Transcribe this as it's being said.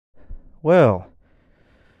Well,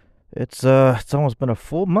 it's almost been a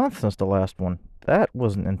full month since the last one. That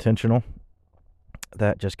wasn't intentional.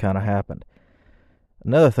 That just kind of happened.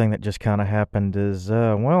 Another thing that just kind of happened is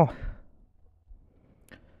I've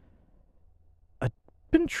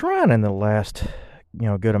been trying in the last,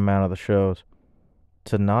 good amount of the shows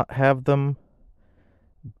to not have them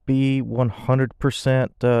be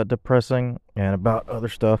 100% depressing and about other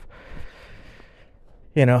stuff,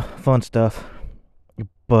 fun stuff.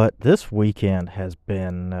 But this weekend has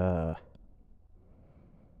been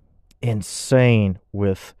insane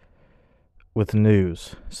with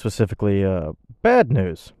news, specifically bad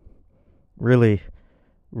news. Really,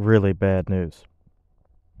 really bad news.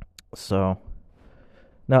 So,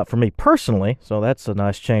 not for me personally, so that's a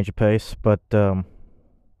nice change of pace, but or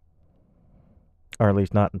at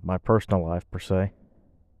least not in my personal life per se.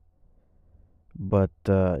 But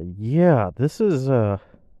yeah, this has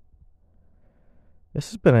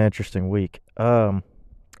been an interesting week. Or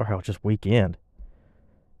hell, just weekend.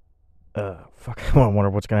 Fuck, I wonder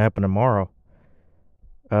what's gonna happen tomorrow.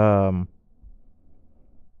 Um,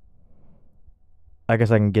 I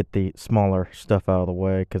guess I can get the smaller stuff out of the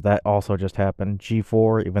way because that also just happened.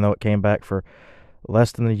 G4, even though it came back for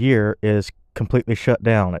less than a year, is completely shut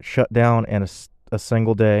down. It shut down in a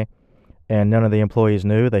single day, and none of the employees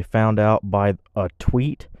knew. They found out by a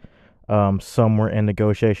tweet. Some were in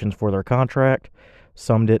negotiations for their contract.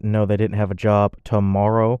 Some didn't know they didn't have a job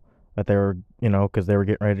tomorrow, that they were, because they were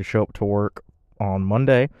getting ready to show up to work on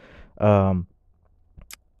Monday. Um,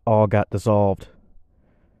 all got dissolved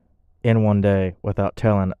in one day without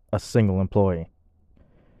telling a single employee.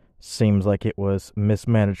 Seems like it was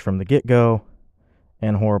mismanaged from the get-go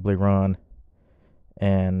and horribly run,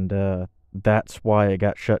 and that's why it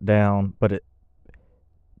got shut down. But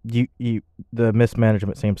the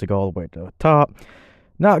mismanagement seems to go all the way to the top.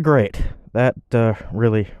 Not great. That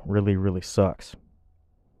really, really, really sucks.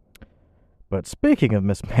 But speaking of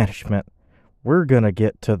mismanagement, we're gonna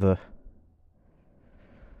get to the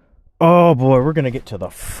oh boy, we're gonna get to the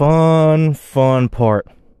fun part.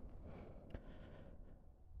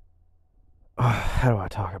 How do I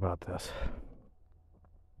talk about this?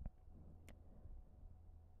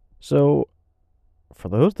 So, for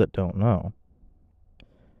those that don't know,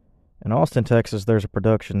 in Austin, Texas, there's a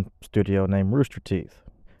production studio named Rooster Teeth.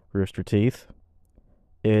 Rooster Teeth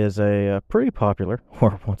is a pretty popular,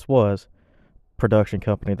 or once was, production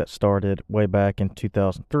company that started way back in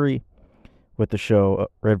 2003 with the show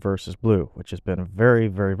Red vs. Blue, which has been very,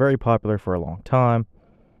 very, very popular for a long time.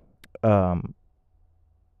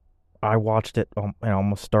 I watched it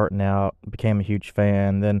almost starting out, became a huge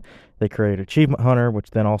fan. Then they created Achievement Hunter, which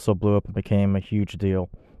then also blew up and became a huge deal.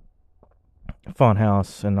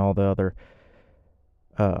 Funhouse and all the other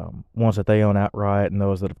ones that they own outright, and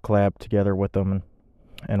those that have collabed together with them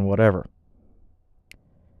and whatever.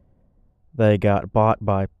 They got bought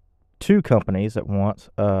by two companies at once.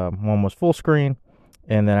 One was Full Screen,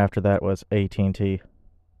 and then after that was AT&T.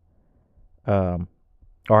 It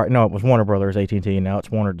was Warner Brothers, AT&T, and now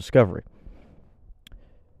it's Warner Discovery.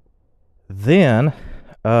 Then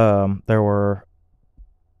there were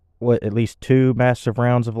at least two massive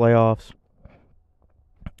rounds of layoffs,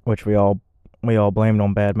 which we all blamed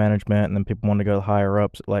on bad management, and then people wanted to go to the higher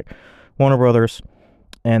ups like Warner Brothers.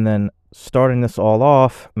 And then starting this all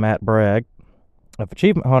off, Matt Bragg of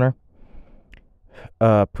Achievement Hunter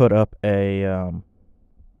put up a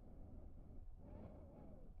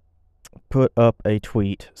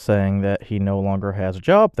tweet saying that he no longer has a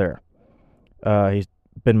job there. He's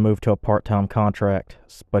been moved to a part-time contract,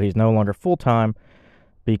 but he's no longer full-time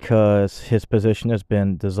because his position has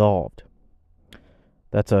been dissolved.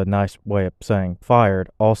 That's a nice way of saying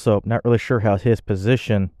fired. Also, not really sure how his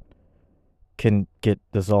position can get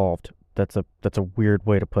dissolved. That's a weird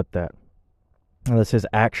way to put that. Unless his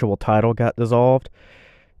actual title got dissolved.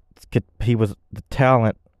 He was the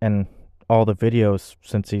talent and all the videos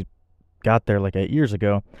since he got there like 8 years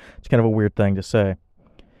ago. It's kind of a weird thing to say.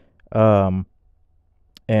 And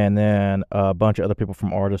then a bunch of other people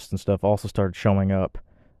from artists and stuff also started showing up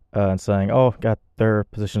and saying, "Oh, their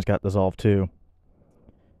positions got dissolved too."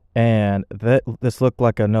 And this looked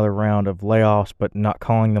like another round of layoffs, but not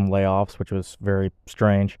calling them layoffs, which was very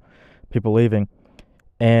strange. People leaving.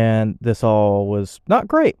 And this all was not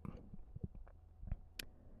great.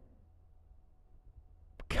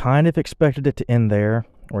 Kind of expected it to end there,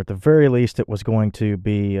 or at the very least it was going to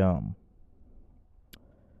be the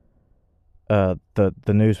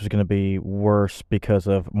news was going to be worse because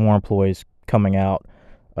of more employees coming out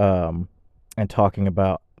and talking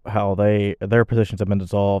about how their positions have been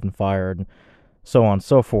dissolved and fired and so on and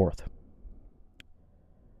so forth.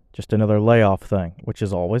 Just another layoff thing, which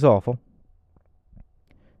is always awful.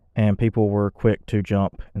 and people were quick to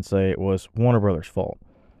jump and say it was Warner Brothers' fault.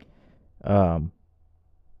 Um,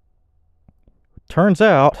 Turns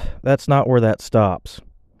out that's not where that stops.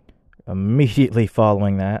 Immediately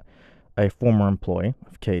following that, a former employee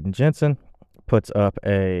of Caden Jensen puts up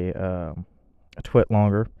a twit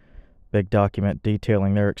longer, big document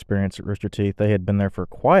detailing their experience at Rooster Teeth. They had been there for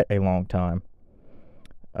quite a long time.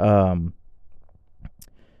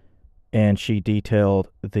 And she detailed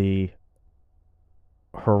the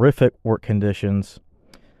horrific work conditions,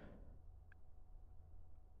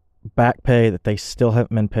 back pay that they still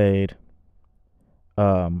haven't been paid,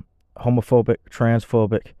 homophobic,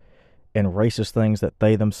 transphobic, and racist things that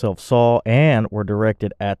they themselves saw and were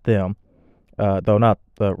directed at them, though not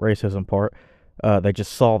the racism part. They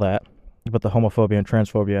just saw that, but the homophobia and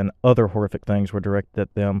transphobia and other horrific things were directed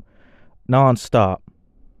at them nonstop.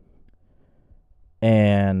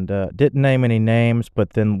 And didn't name any names,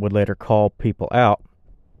 but then would later call people out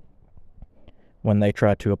when they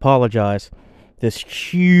tried to apologize. This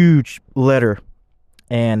huge letter,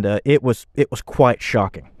 and it was quite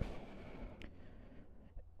shocking.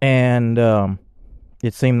 And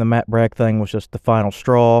it seemed the Matt Bragg thing was just the final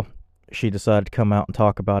straw. She decided to come out and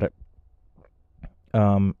talk about it.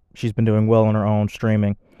 She's been doing well on her own,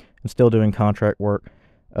 streaming, and still doing contract work,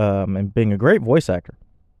 and being a great voice actor.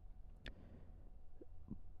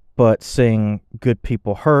 But seeing good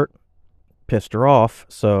people hurt pissed her off,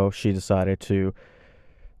 so she decided to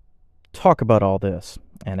talk about all this.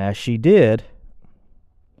 And as she did,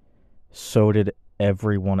 so did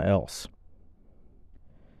everyone else,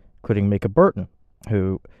 including Mika Burton,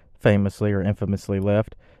 who famously or infamously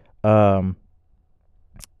left due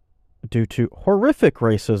to horrific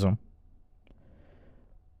racism,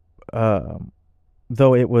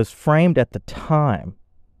 though it was framed at the time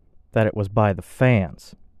that it was by the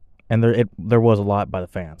fans. And there was a lot by the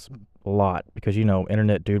fans. A lot. Because,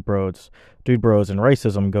 internet dude bros and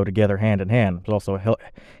racism go together hand in hand. There's also a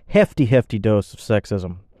hefty dose of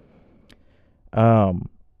sexism.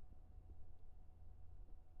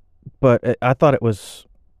 But I thought it was...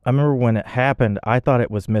 I remember when it happened, I thought it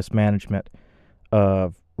was mismanagement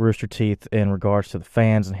of Rooster Teeth in regards to the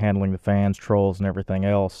fans and handling the fans, trolls, and everything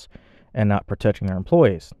else, and not protecting their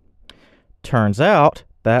employees. Turns out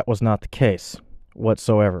that was not the case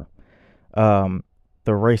whatsoever.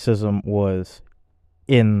 The racism was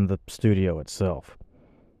in the studio itself,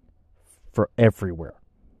 for everywhere,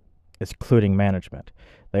 including management.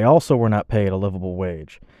 They also were not paid a livable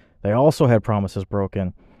wage. They also had promises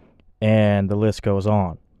broken, and the list goes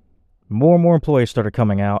on. More and more employees started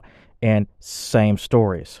coming out, and same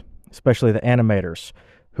stories, especially the animators,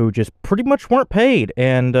 who just pretty much weren't paid,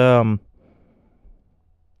 and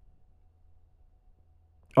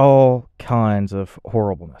all kinds of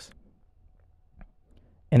horribleness.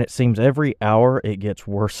 And it seems every hour it gets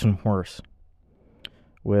worse and worse.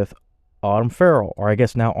 With Autumn Farrell, or I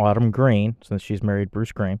guess now Autumn Green, since she's married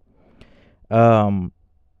Bruce Green, coming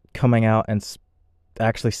out and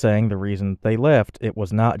actually saying the reason they left, it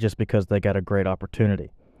was not just because they got a great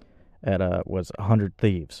opportunity at was 100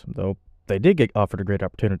 Thieves, though they did get offered a great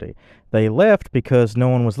opportunity. They left because no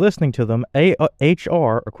one was listening to them.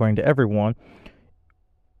 HR, according to everyone,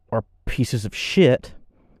 are pieces of shit.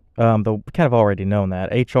 Though we kind of already known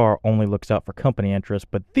that. HR only looks out for company interests,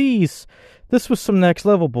 but this was some next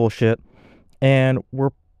level bullshit, and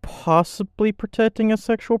we're possibly protecting a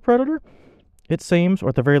sexual predator, it seems, or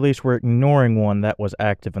at the very least we're ignoring one that was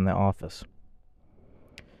active in the office.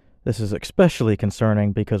 This is especially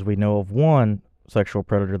concerning because we know of one sexual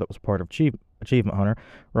predator that was part of Achievement Hunter,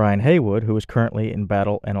 Ryan Haywood, who is currently in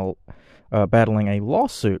battling a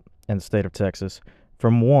lawsuit in the state of Texas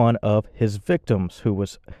from one of his victims who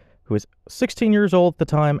was 16 years old at the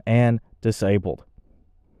time and disabled.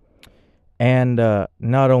 And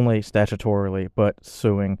not only statutorily, but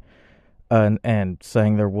suing and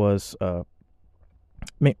saying there was...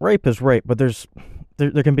 rape is rape, but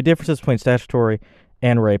there can be differences between statutory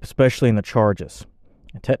and rape, especially in the charges.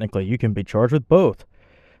 And technically, you can be charged with both.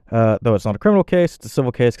 Though it's not a criminal case, it's a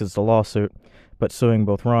civil case because it's a lawsuit. But suing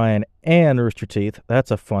both Ryan and Rooster Teeth, that's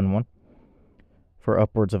a fun one. For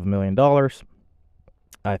upwards of $1 million.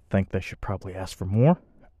 I think they should probably ask for more.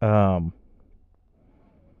 I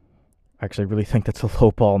actually really think that's a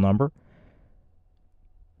lowball number.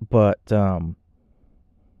 But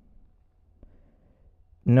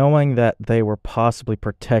knowing that they were possibly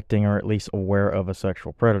protecting or at least aware of a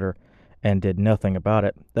sexual predator and did nothing about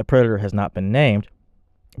it, that predator has not been named,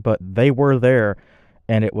 but they were there,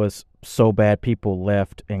 and it was so bad people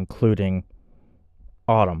left, including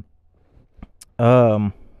Autumn.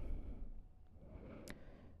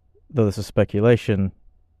 Though this is speculation,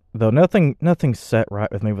 Though nothing's set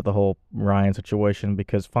right with me with the whole Ryan situation,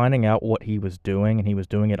 because finding out what he was doing, and he was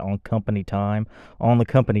doing it on company time, on the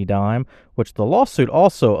company dime, which the lawsuit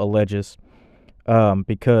also alleges,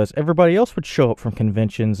 because everybody else would show up from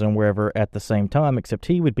conventions and wherever at the same time, except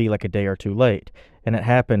he would be like a day or two late, and it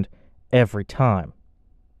happened every time.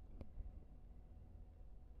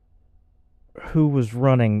 Who was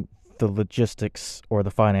running the logistics or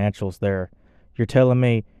the financials there? You're telling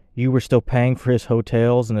me you were still paying for his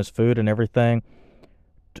hotels and his food and everything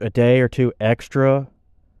a day or two extra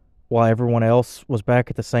while everyone else was back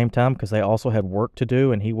at the same time because they also had work to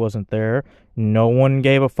do and he wasn't there? No one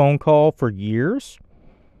gave a phone call for years?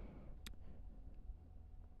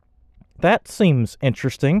 That seems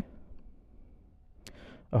interesting.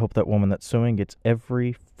 I hope that woman that's suing gets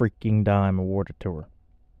every freaking dime awarded to her.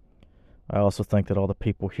 I also think that all the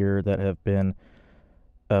people here that have been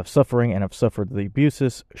suffering and have suffered the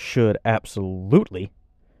abuses should absolutely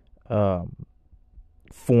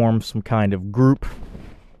form some kind of group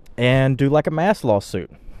and do like a mass lawsuit.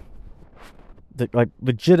 Like,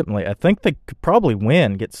 legitimately, I think they could probably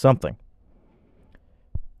win, get something.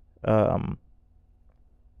 So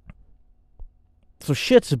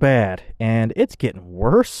shit's bad, and it's getting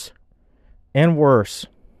worse and worse.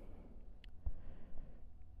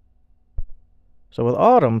 So with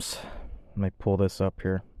Autumns, let me pull this up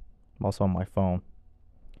here. I'm also on my phone.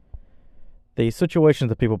 The situation of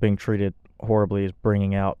the people being treated horribly is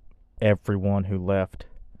bringing out everyone who left.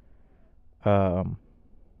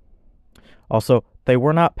 Also, they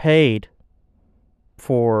were not paid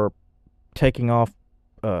for taking off,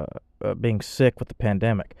 being sick with the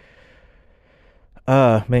pandemic.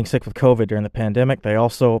 Being sick with COVID during the pandemic. They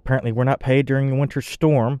also apparently were not paid during the winter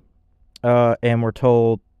storm, and were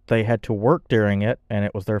told they had to work during it, and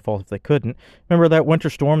it was their fault if they couldn't. Remember that winter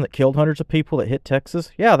storm that killed hundreds of people that hit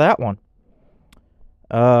Texas? Yeah, that one.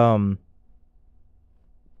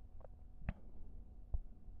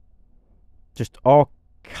 Just all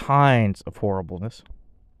kinds of horribleness.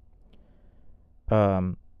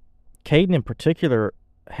 Caden in particular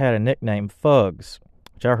had a nickname, Fugs,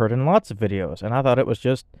 which I heard in lots of videos, and I thought it was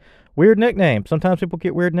just weird nickname. Sometimes people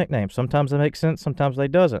get weird nicknames. Sometimes they make sense. Sometimes they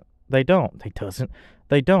don't. They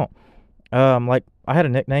don't. Like, I had a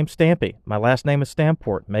nickname, Stampy. My last name is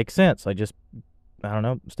Stamport. Makes sense. I don't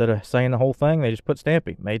know, instead of saying the whole thing, they just put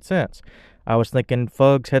Stampy. Made sense. I was thinking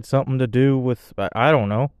Fugs had something to do with, I don't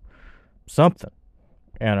know, something.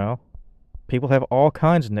 People have all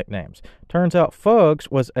kinds of nicknames. Turns out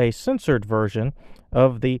Fugs was a censored version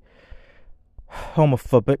of the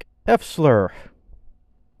homophobic F-slur.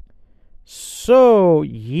 So,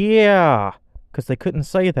 yeah, because they couldn't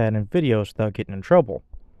say that in videos without getting in trouble.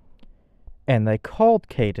 And they called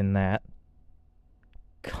Caden that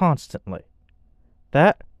constantly.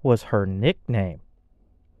 That was her nickname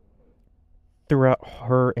throughout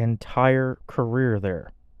her entire career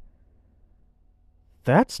there.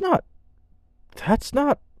 That's not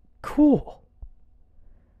cool.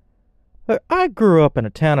 Look, I grew up in a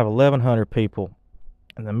town of 1,100 people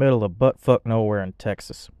in the middle of buttfuck nowhere in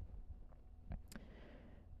Texas.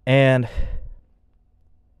 And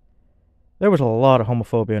there was a lot of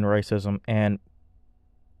homophobia and racism, and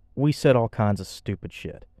we said all kinds of stupid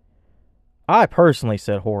shit. I personally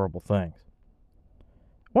said horrible things.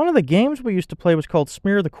 One of the games we used to play was called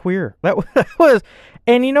Smear the Queer. That was,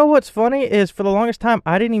 and you know what's funny is for the longest time,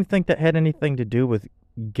 I didn't even think that had anything to do with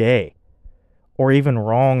gay or even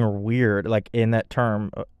wrong or weird, like in that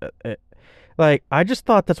term. Like, I just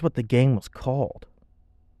thought that's what the game was called.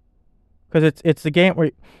 Because it's the game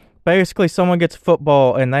where basically someone gets a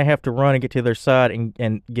football and they have to run and get to their side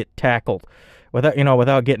and get tackled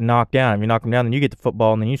without getting knocked down. If you knock them down, then you get the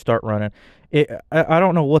football and then you start running. I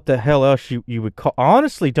don't know what the hell else you would call.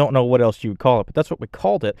 Honestly, don't know what else you would call it, but that's what we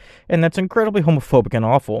called it, and that's incredibly homophobic and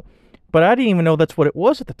awful. But I didn't even know that's what it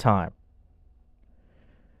was at the time.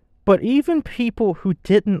 But even people who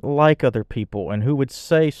didn't like other people and who would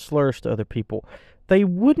say slurs to other people, they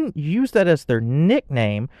wouldn't use that as their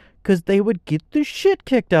nickname because they would get the shit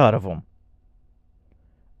kicked out of them.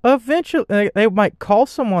 Eventually, they might call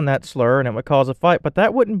someone that slur and it would cause a fight, but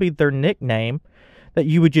that wouldn't be their nickname that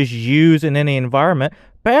you would just use in any environment.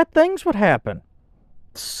 Bad things would happen.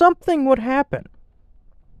 Something would happen.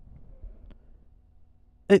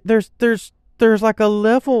 There's like a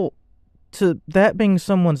level to that being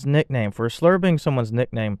someone's nickname, for a slur being someone's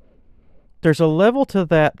nickname. There's a level to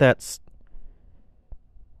that that's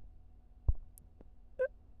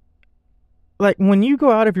like when you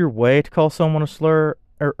go out of your way to call someone a slur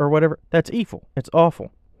or whatever, that's evil. It's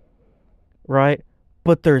awful. Right?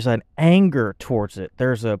 But there's an anger towards it.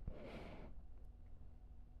 There's a,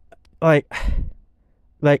 like,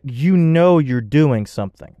 like, you know you're doing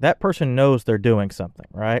something. That person knows they're doing something,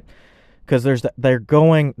 right? Because they're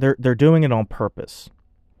doing it on purpose.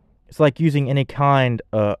 It's like using any kind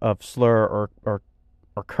of slur or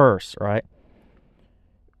curse, right?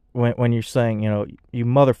 When you're saying, you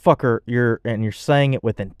motherfucker, you're saying it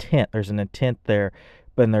with intent. There's an intent there,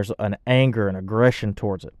 but there's an anger and aggression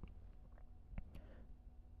towards it.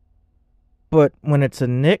 But when it's a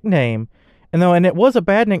nickname, and it was a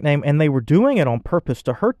bad nickname, and they were doing it on purpose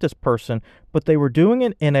to hurt this person, but they were doing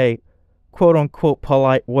it in a quote unquote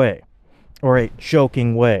polite way or a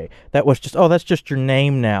joking way. That was just, oh, that's just your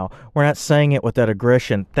name now. We're not saying it with that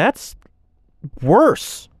aggression. That's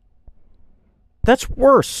worse. That's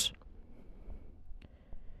worse.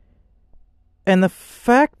 And the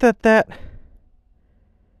fact that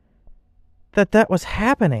was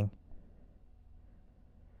happening,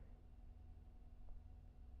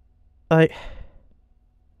 like,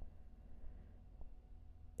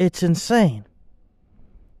 it's insane.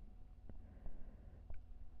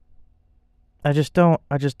 I just don't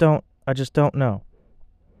know.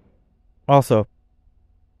 Also,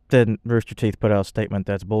 didn't Rooster Teeth put out a statement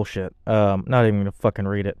that's bullshit? Not even gonna fucking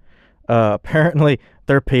read it. Apparently,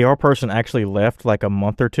 their PR person actually left like a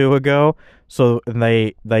month or two ago, so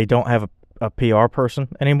they don't have a PR person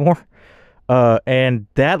anymore. And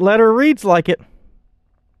that letter reads like it.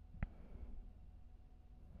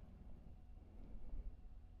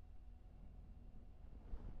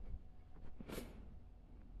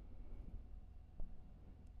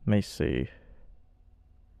 Let me see.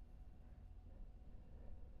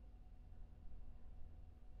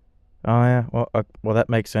 Oh yeah, well that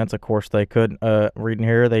makes sense. Of course they couldn't. Reading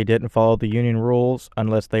here, they didn't follow the union rules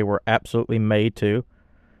unless they were absolutely made to.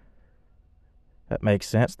 That makes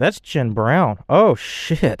sense. That's Jen Brown. Oh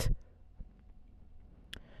shit.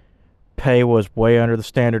 Pay was way under the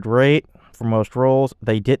standard rate for most roles.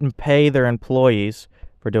 They didn't pay their employees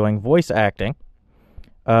for doing voice acting.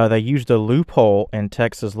 They used a loophole in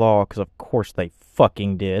Texas law, because of course they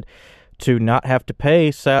fucking did, to not have to pay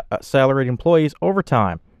salaried employees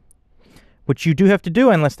overtime, which you do have to do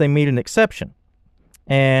unless they meet an exception.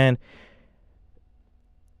 And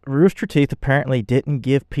Rooster Teeth apparently didn't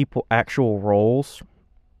give people actual roles,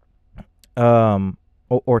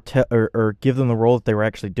 or give them the role that they were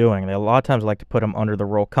actually doing. They a lot of times like to put them under the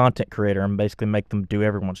role content creator and basically make them do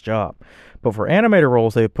everyone's job. But for animator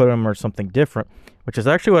roles, they put them under something different, which is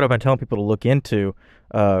actually what I've been telling people to look into,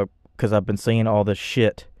 because I've been seeing all this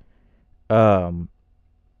shit about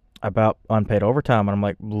unpaid overtime, and I'm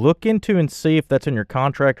like, look into and see if that's in your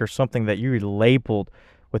contract or something that you labeled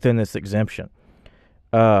within this exemption.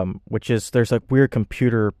 Which is, there's a weird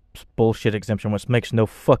computer bullshit exemption which makes no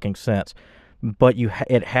fucking sense, but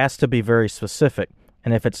it has to be very specific,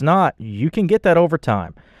 and if it's not, you can get that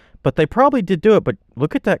overtime. But they probably did do it. But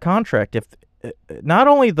look at that contract. If not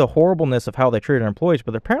only the horribleness of how they treated their employees,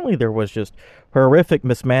 but apparently there was just horrific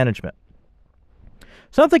mismanagement.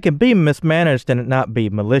 Something can be mismanaged and it not be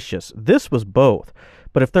malicious. This was both.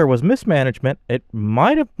 But if there was mismanagement, it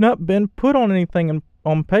might have not been put on anything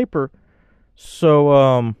on paper.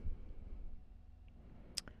 So,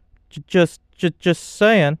 just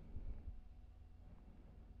saying,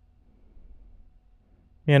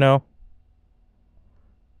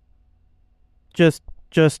 just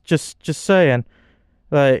saying,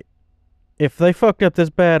 like, if they fucked up this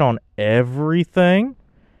bad on everything,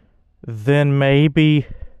 then maybe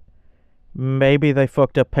they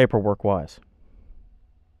fucked up paperwork wise.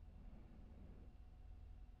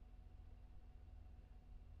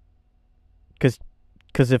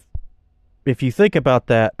 Because if you think about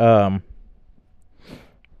that,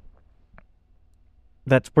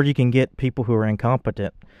 that's where you can get people who are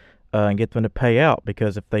incompetent and get them to pay out,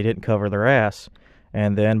 because if they didn't cover their ass,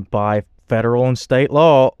 and then by federal and state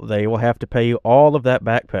law, they will have to pay you all of that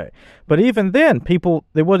back pay. But even then, it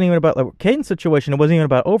wasn't even about, like, Caden's situation, it wasn't even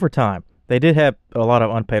about overtime. They did have a lot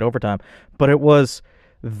of unpaid overtime, but it was,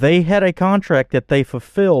 they had a contract that they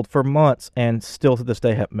fulfilled for months and still to this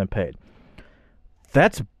day haven't been paid.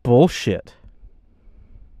 That's bullshit.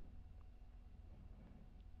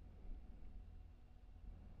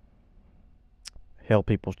 Held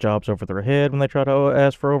people's jobs over their head when they try to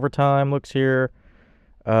ask for overtime. Looks here.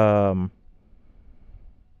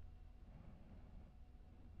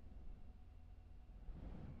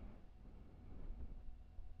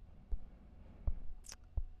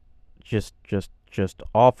 Just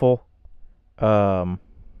awful.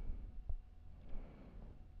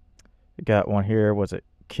 Got one here. Was it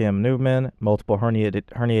Kim Newman? Multiple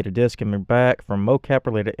herniated disc in your back from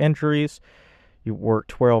mocap-related injuries. You work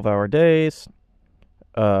 12-hour days.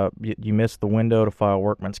 You missed the window to file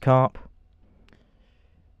workman's comp.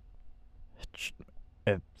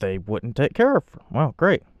 if they wouldn't take care of her. Well,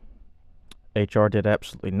 great. HR did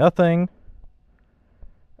absolutely nothing.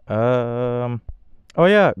 Oh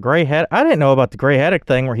yeah, Gray had. I didn't know about the Gray Haddock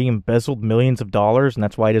thing where he embezzled millions of dollars and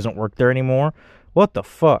that's why he doesn't work there anymore. What the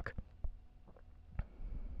fuck?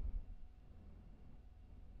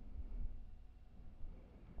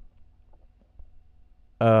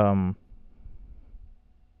 Um,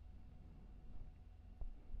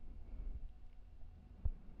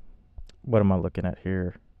 what am I looking at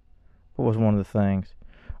here? What was one of the things?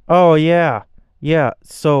 Oh yeah, yeah.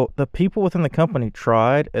 So the people within the company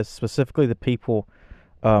tried, as specifically the people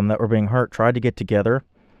that were being hurt, tried to get together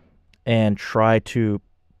and try to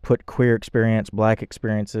put queer experience, black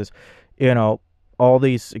experiences, you know, all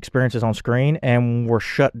these experiences on screen, and were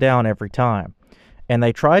shut down every time. And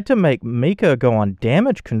they tried to make Mika go on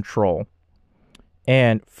damage control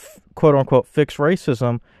and quote unquote fix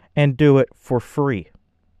racism and do it for free.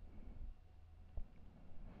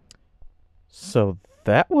 So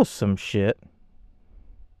that was some shit.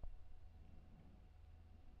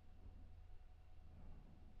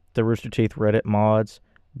 The Rooster Teeth Reddit mods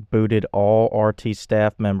booted all RT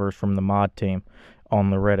staff members from the mod team on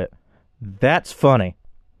the Reddit. That's funny.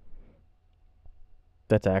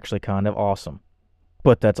 That's actually kind of awesome.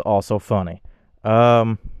 But that's also funny.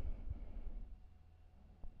 Um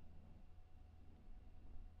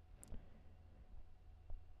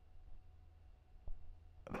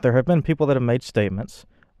there have been people that have made statements.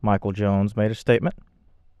 Michael Jones made a statement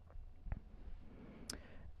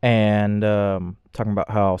and talking about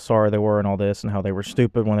how sorry they were and all this and how they were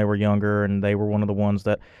stupid when they were younger and they were one of the ones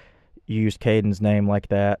that used Caden's name like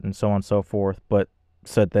that and so on and so forth, but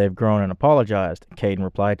said they've grown and apologized. Caden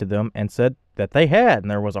replied to them and said that they had, and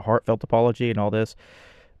there was a heartfelt apology and all this,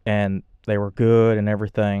 and they were good and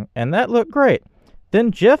everything, and that looked great.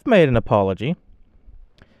 Then Jeff made an apology,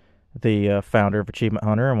 the founder of Achievement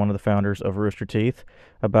Hunter and one of the founders of Rooster Teeth,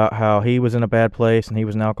 about how he was in a bad place and he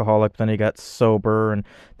was an alcoholic, but then he got sober and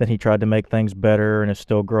then he tried to make things better and is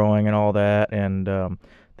still growing and all that, and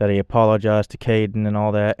that he apologized to Caden and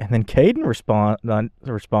all that. And then Caden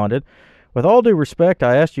responded, with all due respect,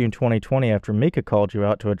 I asked you in 2020 after Mika called you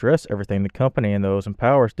out to address everything the company and those in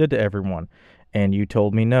powers did to everyone, and you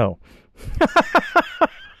told me no.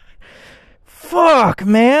 Fuck,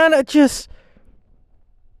 man. It just...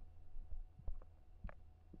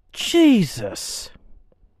 Jesus.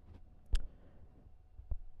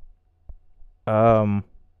 No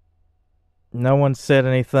one said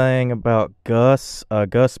anything about Gus.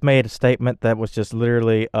 Gus made a statement that was just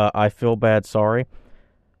literally, I feel bad, sorry.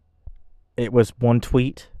 It was one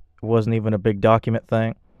tweet. It wasn't even a big document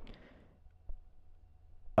thing.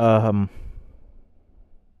 Um,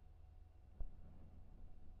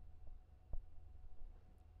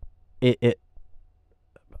 it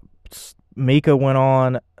Mika went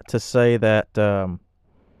on to say that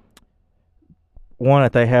one,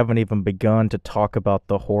 that they haven't even begun to talk about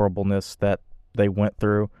the horribleness that they went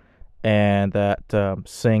through, and that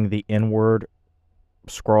seeing the N word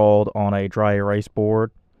scrawled on a dry erase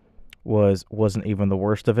board wasn't even the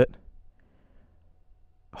worst of it.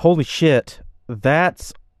 Holy shit,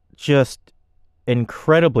 that's just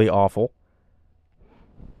incredibly awful.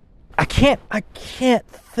 I cannot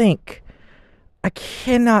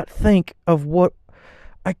think of what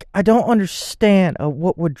I don't understand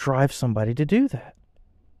what would drive somebody to do that.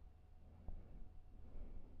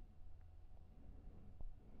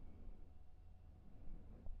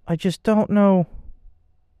 I just don't know.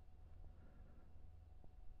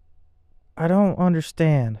 I don't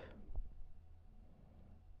understand.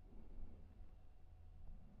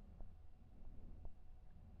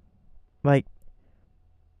 Like,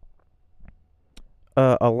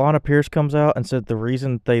 Alana Pierce comes out and said the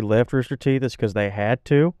reason they left Rooster Teeth is because they had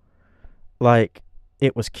to. Like,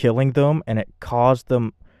 it was killing them and it caused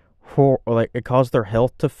them, it caused their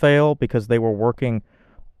health to fail because they were working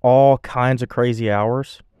all kinds of crazy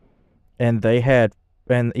hours, and they had,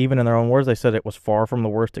 and even in their own words, they said it was far from the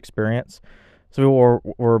worst experience. So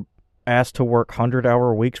people were asked to work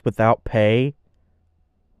 100-hour weeks without pay.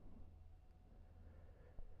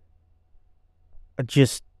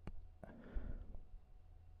 Just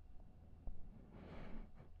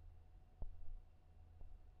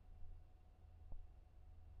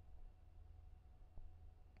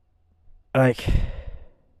like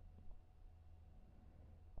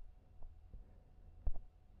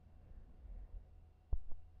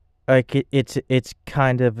it's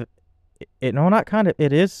kind of it no not kind of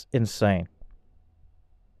it is insane.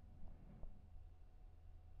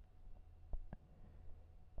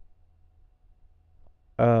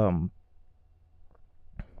 Um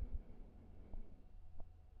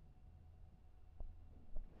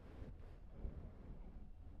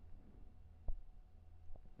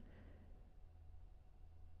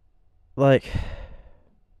like,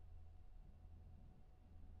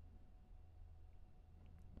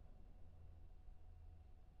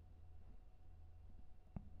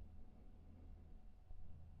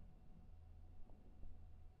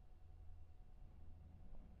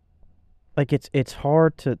 it's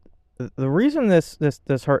hard to. The reason this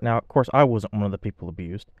hurt now. Of course, I wasn't one of the people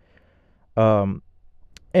abused. Um,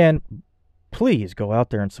 and please go out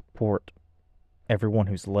there and support everyone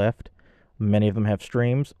who's left. Many of them have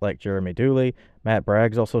streams, like Jeremy Dooley. Matt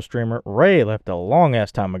Bragg's also a streamer. Ray left a long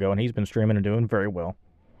ass time ago, and he's been streaming and doing very well.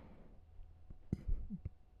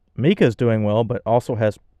 Mika's doing well, but also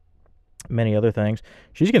has many other things.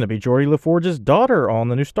 She's going to be Geordi LaForge's daughter on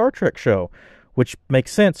the new Star Trek show, which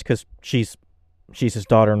makes sense because she's his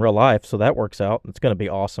daughter in real life, so that works out. It's going to be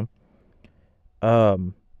awesome.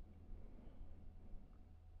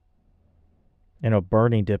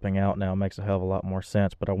 Bernie dipping out now makes a hell of a lot more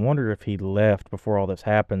sense, but I wonder if he left before all this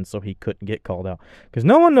happened so he couldn't get called out, because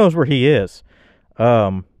no one knows where he is.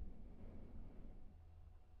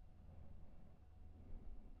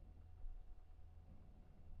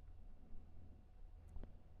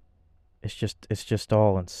 It's just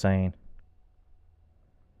all insane.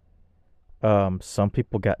 Some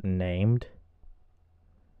people got named.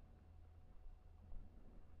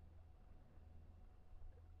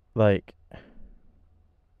 Like,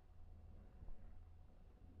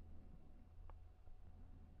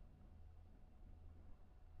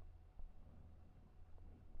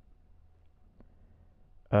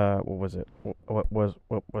 what was it? What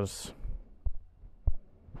was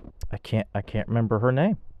I can't remember her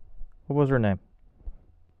name. What was her name?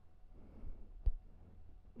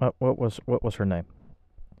 What was her name?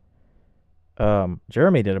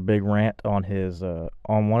 Jeremy did a big rant on his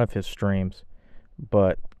on one of his streams,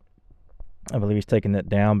 but I believe he's taking that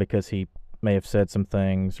down because he may have said some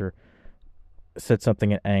things or said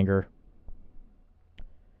something in anger,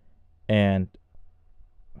 and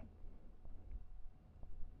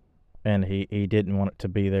he didn't want it to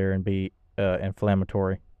be there and be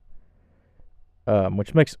inflammatory,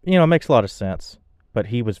 which makes a lot of sense. But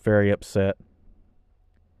he was very upset,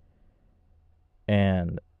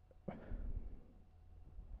 and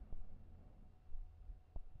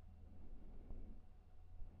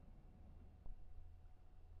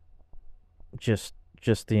just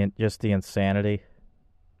the insanity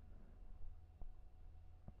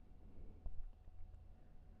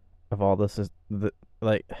of all this is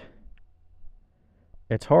like,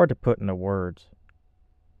 it's hard to put into words.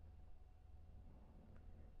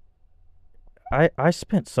 I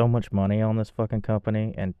spent so much money on this fucking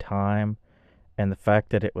company and time, and the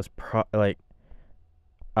fact that it was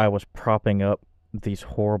I was propping up these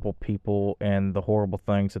horrible people and the horrible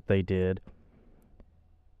things that they did,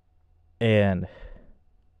 and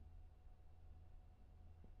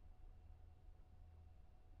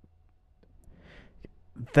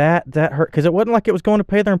that hurt, because it wasn't like it was going to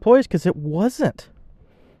pay their employees, because it wasn't.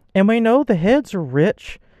 And we know the heads are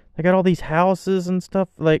rich. They got all these houses and stuff.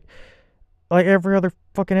 Like every other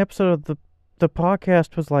fucking episode of the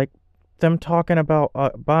podcast was like them talking about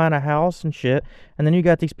buying a house and shit. And then you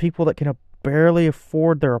got these people that can barely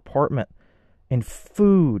afford their apartment and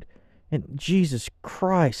food. And Jesus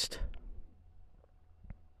Christ.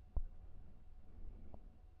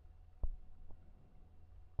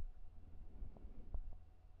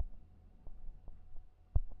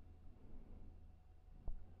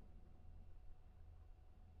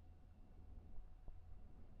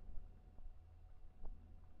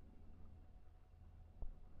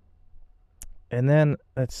 And then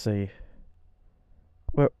let's see.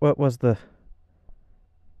 What was the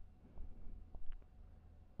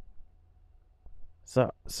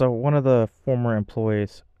so one of the former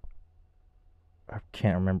employees, I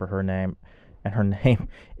can't remember her name, and her name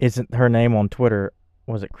isn't her name on Twitter.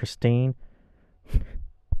 Was it Christine?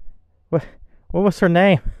 What was her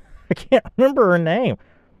name? I can't remember her name.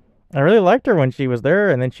 I really liked her when she was there,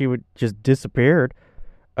 and then she would just disappeared.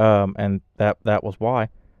 And that was why.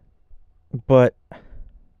 But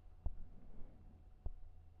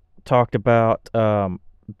talked about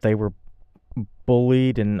they were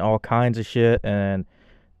bullied and all kinds of shit, and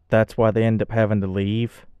that's why they end up having to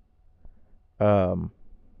leave. Talking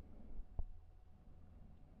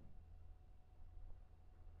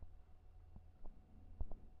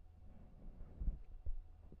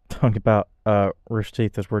about Rooster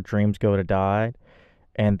Teeth is where dreams go to die,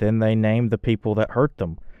 and then they named the people that hurt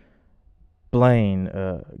them. Blaine,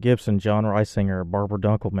 Gibson, John Reisinger, Barbara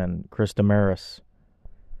Dunkelman, Chris Damaris.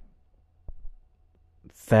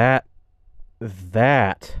 That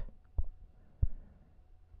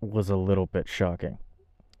was a little bit shocking.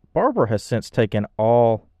 Barbara has since taken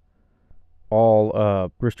all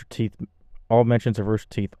Rooster Teeth, all mentions of Rooster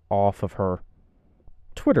Teeth off of her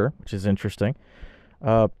Twitter, which is interesting.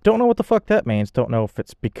 Don't know what the fuck that means. Don't know if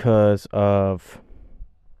it's because of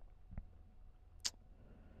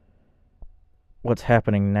what's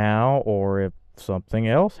happening now or if something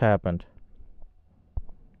else happened.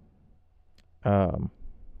 Um,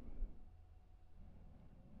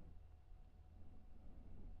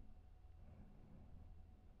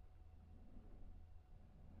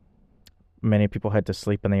 Many people had to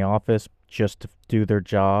sleep in the office just to do their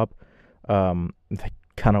job. They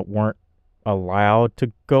kind of weren't allowed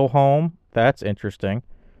to go home. That's interesting.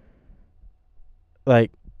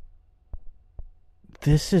 Like,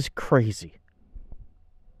 this is crazy.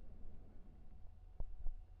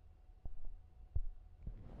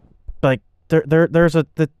 Like, there's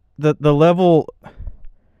the level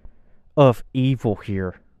of evil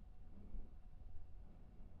here.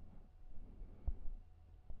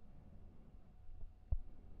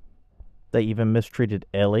 They even mistreated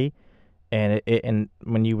Ellie, and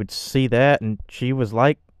when you would see that, and she was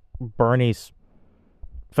like Bernie's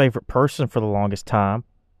favorite person for the longest time,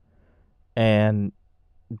 and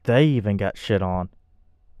they even got shit on.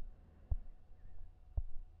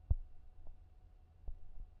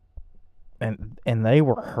 And they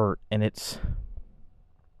were hurt, and it's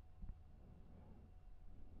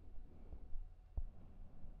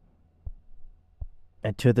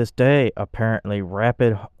and to this day apparently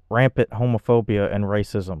rampant homophobia and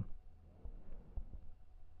racism.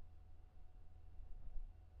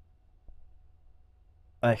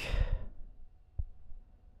 Like,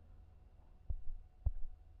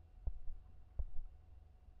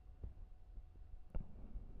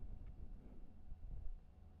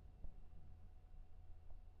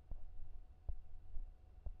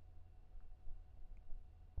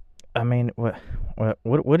 I mean, what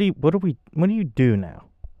do you do now?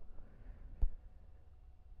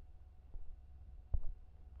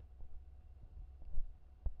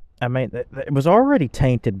 I mean, it was already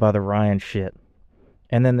tainted by the Ryan shit,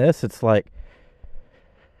 and then this, it's like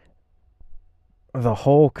the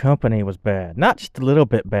whole company was bad, not just a little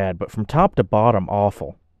bit bad, but from top to bottom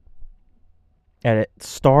awful, and it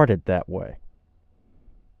started that way.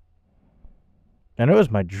 And it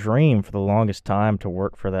was my dream for the longest time to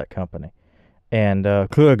work for that company, and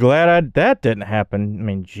glad that didn't happen. I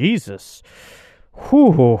mean, Jesus,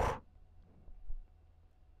 whew,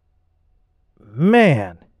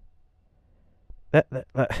 man, that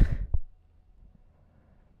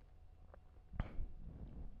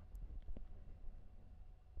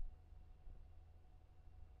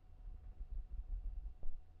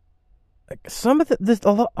some of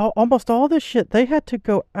almost all this shit, they had to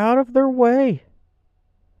go out of their way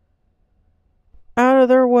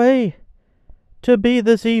to be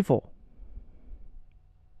this evil.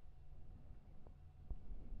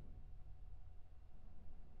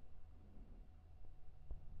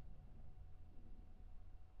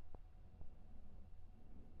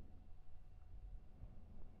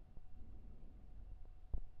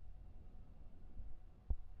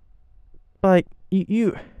 Like,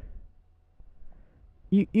 you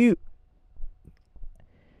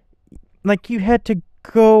like you had to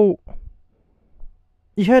go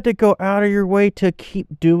out of your way to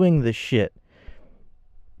keep doing the shit.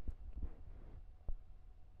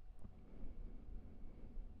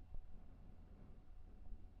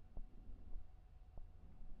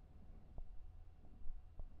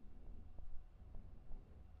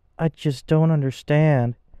 I just don't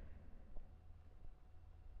understand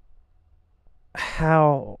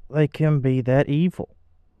how they can be that evil.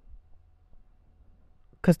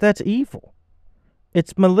 Because that's evil.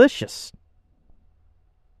 It's malicious.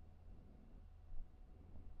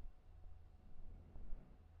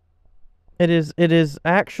 It is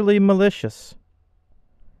actually malicious.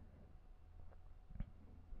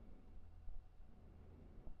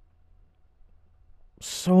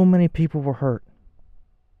 So many people were hurt.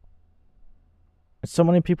 So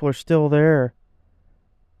many people are still there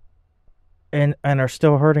and are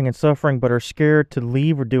still hurting and suffering, but are scared to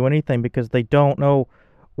leave or do anything because they don't know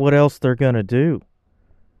what else they're going to do.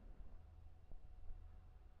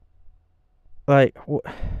 Like,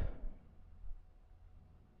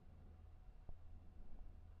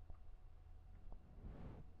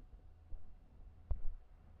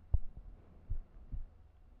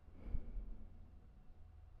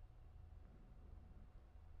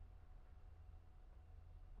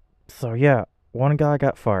 so yeah, one guy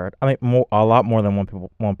got fired. I mean, a lot more than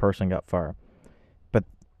one person got fired. But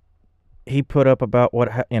he put up about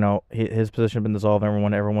his position had been dissolved.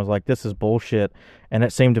 Everyone was like, "This is bullshit," and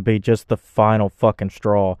it seemed to be just the final fucking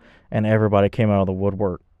straw, and everybody came out of the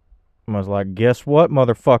woodwork. I was like, guess what,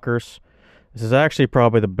 motherfuckers? This is actually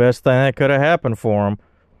probably the best thing that could have happened for him.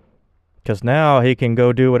 Because now he can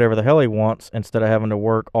go do whatever the hell he wants instead of having to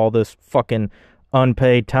work all this fucking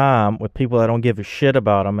unpaid time with people that don't give a shit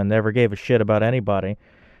about him and never gave a shit about anybody.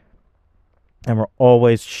 And were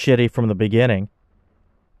always shitty from the beginning.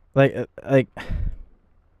 Like, I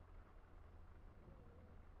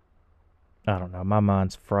don't know. My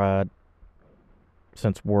mind's fried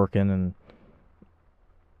since working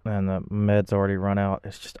and the meds already run out.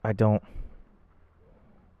 It's just, I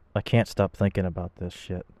can't stop thinking about this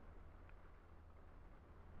shit.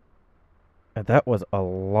 And that was a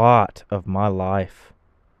lot of my life.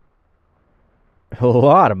 A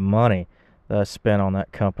lot of money that I spent on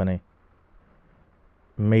that company.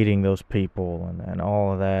 Meeting those people and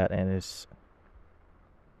all of that. And it's...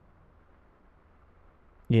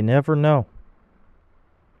 You never know.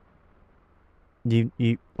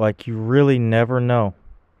 You really never know.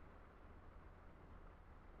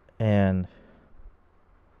 And...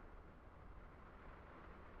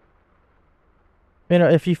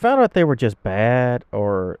 if you found out they were just bad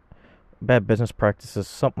or bad business practices,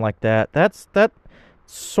 something like that, that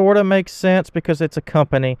sort of makes sense because it's a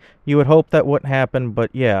company. You would hope that wouldn't happen, but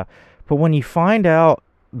yeah. But when you find out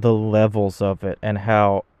the levels of it and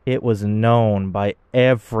how it was known by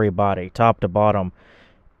everybody, top to bottom,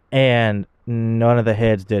 and none of the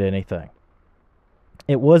heads did anything.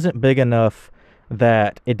 It wasn't big enough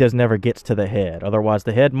that it just never gets to the head. Otherwise,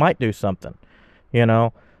 the head might do something,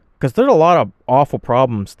 Because there's a lot of awful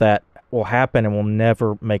problems that will happen and will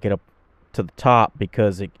never make it up to the top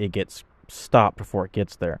because it gets stopped before it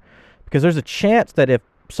gets there. Because there's a chance that if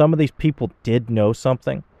some of these people did know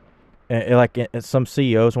something, like some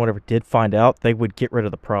CEOs and whatever did find out, they would get rid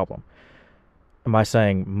of the problem. Am I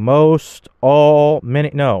saying most, all,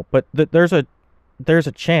 many? No, but there's a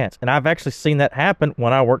chance. And I've actually seen that happen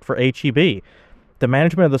when I worked for HEB. The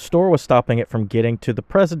management of the store was stopping it from getting to the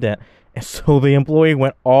president. And so the employee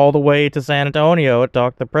went all the way to San Antonio to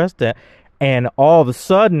talk to the president. And all of a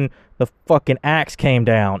sudden, the fucking axe came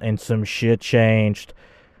down and some shit changed.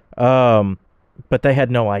 But they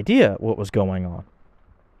had no idea what was going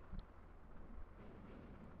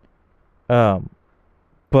on.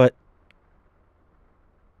 But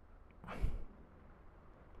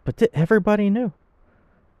everybody knew.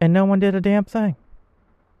 And no one did a damn thing.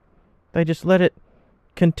 They just let it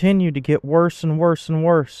continue to get worse and worse and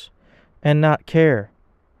worse. And not care.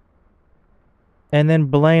 And then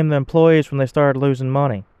blame the employees when they started losing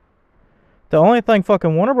money. The only thing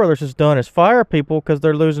fucking Warner Brothers has done is fire people because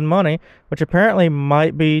they're losing money, which apparently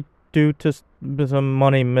might be due to some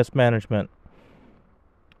money mismanagement.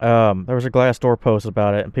 There was a Glassdoor post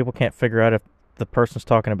about it, and people can't figure out if the person's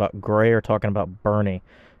talking about Gray or talking about Bernie,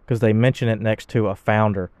 because they mention it next to a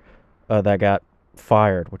founder that got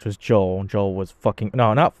fired, which was Joel. And Joel was fucking...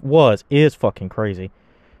 No, is fucking crazy.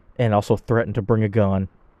 And also threatened to bring a gun,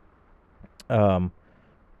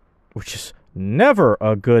 which is never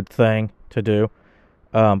a good thing to do.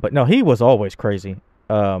 But no, he was always crazy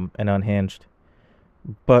and unhinged.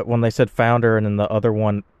 But when they said founder and then the other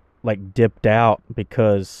one dipped out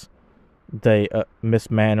because they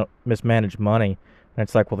mismanaged money, and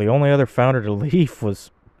it's like, well, the only other founder to leave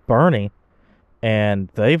was Bernie, and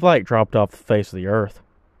they've dropped off the face of the earth.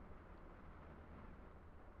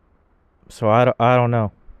 So I don't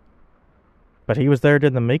know. But he was there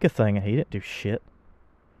doing the Mika thing, and he didn't do shit.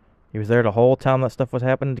 He was there the whole time that stuff was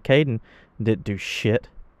happening to Caden, and didn't do shit.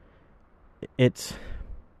 It's...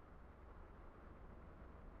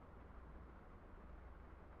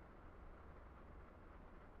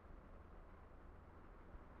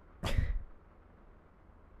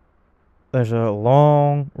 There's a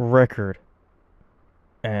long record,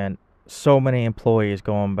 and so many employees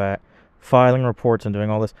going back, filing reports and doing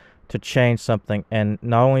all this to change something, and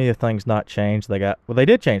not only do things not change, they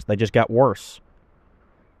did change, they just got worse.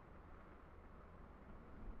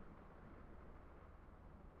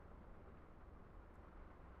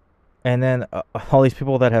 And then all these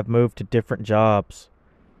people that have moved to different jobs,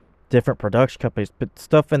 different production companies, but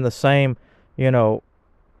stuff in the same, the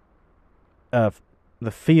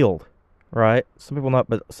field, right? Some people not,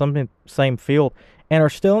 but some in the same field, and are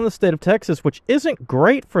still in the state of Texas, which isn't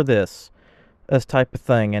great for this type of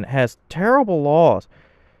thing, and has terrible laws.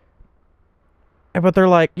 But they're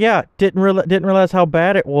like, yeah, didn't realize how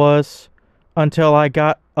bad it was until I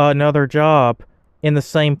got another job in the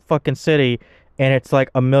same fucking city, and it's like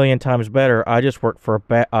a million times better. I just worked for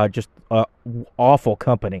a awful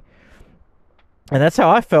company. And that's how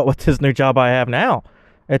I felt with this new job I have now.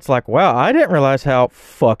 It's like, wow, I didn't realize how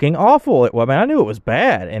fucking awful it was. I mean, I knew it was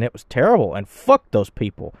bad, and it was terrible, and fuck those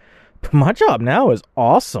people. But my job now is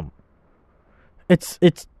awesome.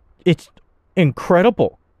 it's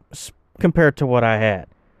incredible compared to what I had.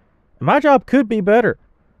 My job could be better,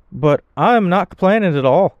 but I'm not complaining at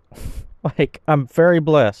all. Like, I'm very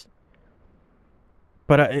blessed.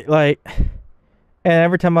 But and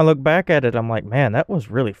every time I look back at it, I'm like, man, that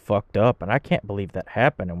was really fucked up, and I can't believe that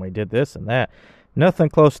happened, and we did this and that. Nothing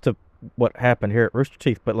close to what happened here at Rooster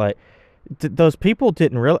Teeth, but like, those people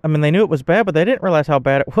didn't realize. I mean, they knew it was bad, but they didn't realize how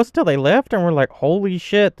bad it was till they left, and were like, holy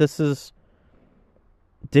shit, this is.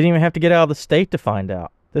 Didn't even have to get out of the state to find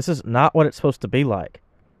out. This is not what it's supposed to be like.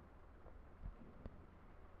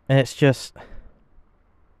 And it's just.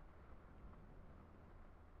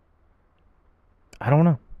 I don't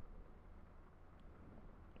know.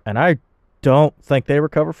 And I don't think they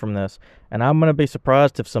recover from this. And I'm going to be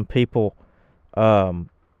surprised if some people on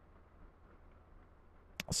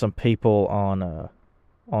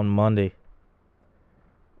Monday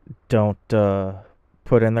don't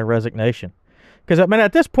put in their resignation. Because, I mean,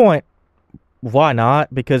 at this point, why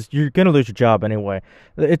not? Because you're going to lose your job anyway.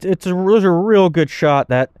 There's a real good shot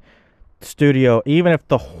that studio, even if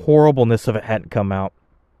the horribleness of it hadn't come out,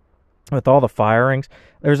 with all the firings,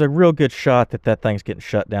 there's a real good shot that thing's getting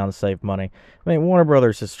shut down to save money. I mean, Warner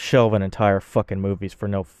Brothers is shelving entire fucking movies for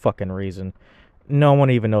no fucking reason. No one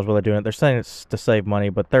even knows what they're doing. They're saying it's to save money,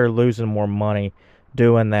 but they're losing more money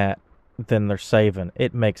doing that than they're saving.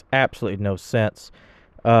 It makes absolutely no sense.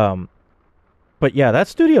 But yeah, that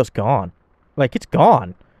studio's gone. Like, it's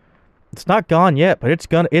gone. It's not gone yet, but it's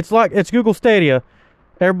gonna. It's Google Stadia.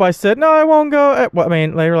 Everybody said, no, I won't go. I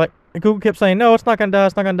mean, they were like, Google kept saying, no, it's not going to die,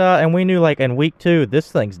 it's not going to die. And we knew, like, in week 2, this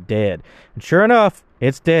thing's dead. And sure enough,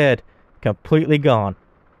 it's dead. Completely gone.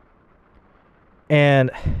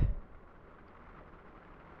 And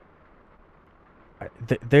I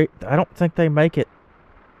don't think they make it.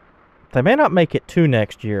 They may not make it to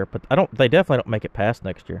next year, but they definitely don't make it past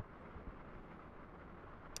next year.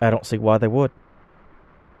 I don't see why they would.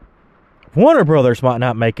 Warner Brothers might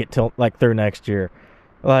not make it till, like, through next year.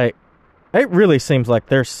 Like, it really seems like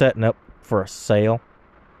they're setting up for a sale.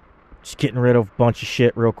 Just getting rid of a bunch of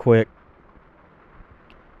shit real quick.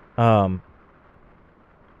 Some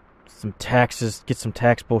taxes, get some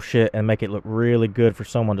tax bullshit and make it look really good for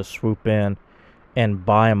someone to swoop in and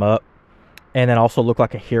buy them up. And then also look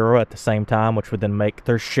like a hero at the same time, which would then make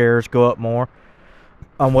their shares go up more.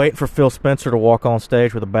 I'm waiting for Phil Spencer to walk on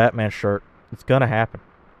stage with a Batman shirt. It's gonna happen.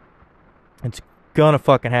 It's gonna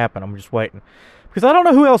fucking happen. I'm just waiting. Because I don't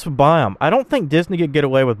know who else would buy them. I don't think Disney could get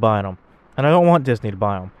away with buying them. And I don't want Disney to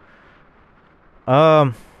buy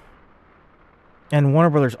them. And Warner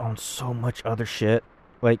Brothers owns so much other shit.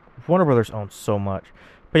 Like, Warner Brothers owns so much.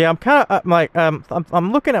 But yeah, I'm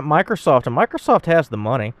looking at Microsoft, and Microsoft has the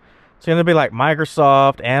money. It's going to be like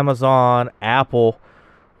Microsoft, Amazon, Apple.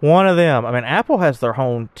 One of them. I mean, Apple has their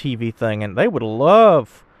own TV thing, and they would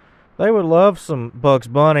love some Bugs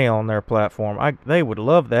Bunny on their platform. They would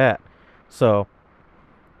love that. So,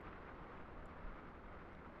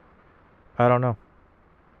 I don't know.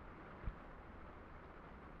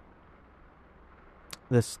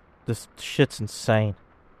 This shit's insane.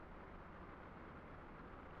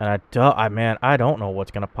 And I don't know what's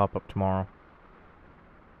gonna pop up tomorrow.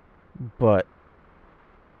 But,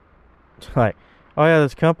 like, oh yeah,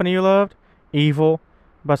 this company you loved, evil.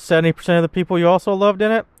 About 70% of the people you also loved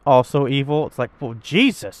in it, also evil. It's like, well,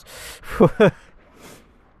 Jesus.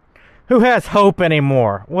 Who has hope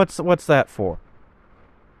anymore? What's that for?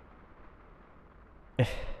 The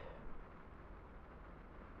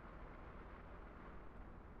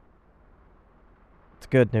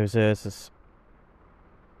good news is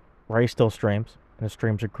Ray still streams, and his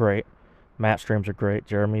streams are great. Matt's streams are great.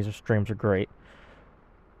 Jeremy's streams are great.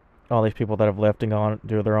 All these people that have left and gone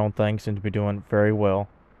do their own thing seem to be doing very well.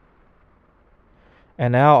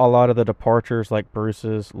 And now a lot of the departures, like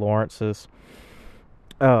Bruce's, Lawrence's,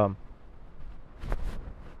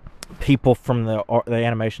 people from the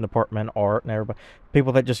animation department, art, and everybody,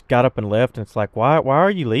 people that just got up and left, and it's like, why are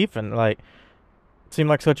you leaving? Like, it seemed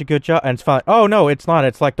like such a good job, and it's fine. Oh no, it's not.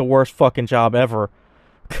 It's like the worst fucking job ever.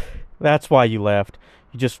 That's why you left.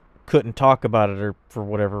 You just couldn't talk about it, or for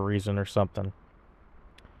whatever reason or something.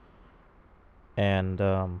 And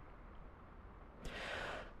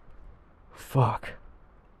fuck.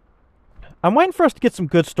 I'm waiting for us to get some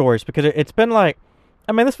good stories, because it's been like,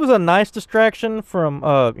 I mean, this was a nice distraction from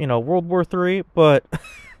World War III, but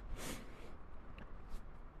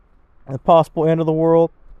the possible end of the world.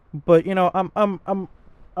 But I'm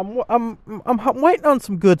waiting on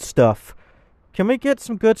some good stuff. Can we get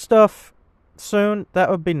some good stuff soon? That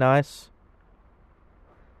would be nice.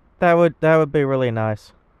 That would be really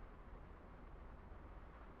nice.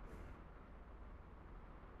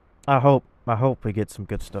 I hope I hope we get some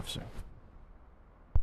good stuff soon.